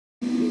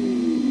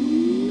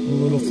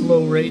little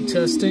flow rate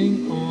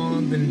testing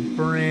on the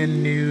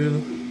brand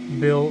new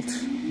built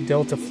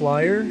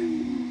DeltaFlyer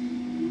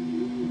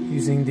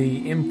using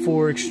the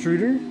M4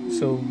 extruder.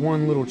 So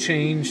one little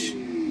change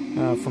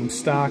from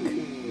stock.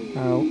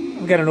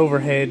 I've got an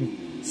overhead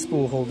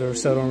spool holder,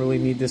 so I don't really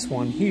need this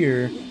one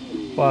here,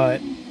 but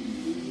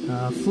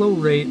flow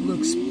rate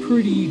looks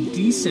pretty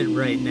decent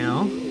right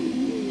now.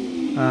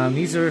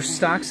 These are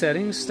stock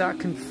settings, stock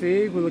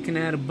config. We're looking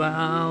at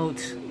about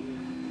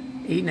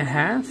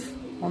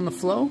 8.5 on the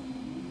flow,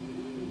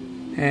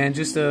 and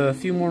just a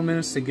few more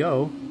minutes to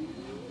go.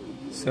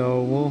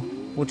 So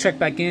we'll check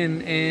back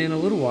in a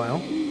little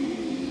while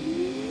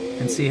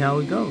and see how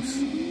it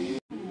goes.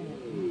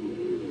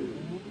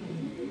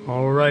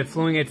 Alright,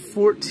 flowing at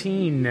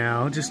 14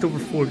 now, just over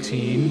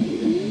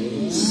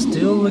 14.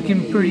 Still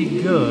looking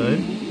pretty good.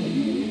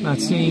 Not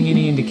seeing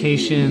any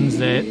indications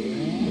that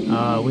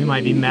we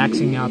might be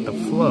maxing out the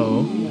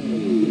flow,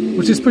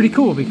 which is pretty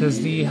cool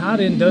because the hot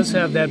end does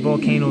have that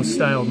volcano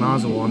style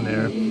nozzle on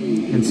there,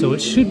 and so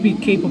it should be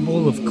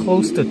capable of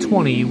close to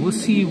 20. We'll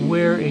see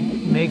where it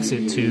makes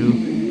it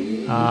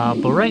to,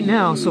 but right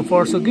now, so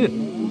far so good.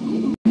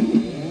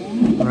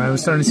 Alright, we're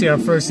starting to see our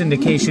first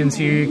indications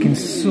here. You can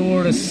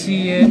sort of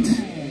see it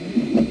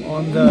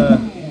on the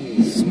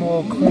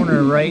small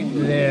corner right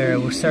there.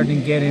 We're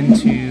starting to get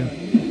into,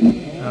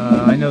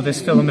 I know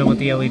this filament with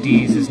the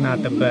LEDs is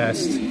not the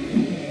best,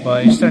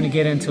 but you're starting to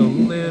get into a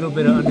little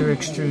bit of under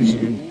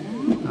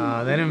extrusion.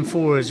 That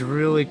M4 is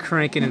really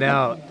cranking it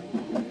out.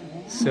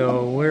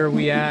 So where are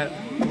we at?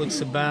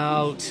 Looks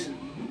about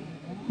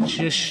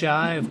just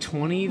shy of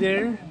 20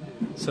 there.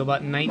 So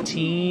about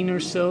 19 or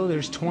so,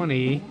 there's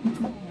 20.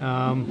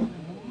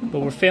 But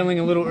we're failing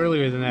a little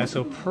earlier than that,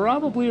 so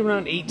probably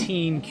around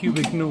 18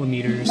 cubic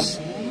millimeters.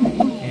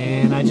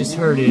 And I just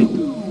heard it.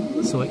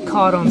 So it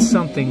caught on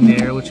something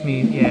there, which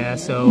means, yeah,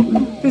 so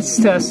this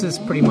test is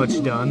pretty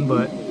much done,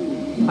 but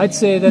I'd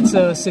say that's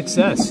a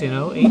success, you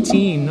know.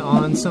 18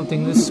 on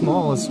something this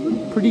small is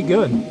pretty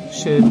good.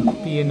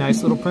 Should be a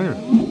nice little printer.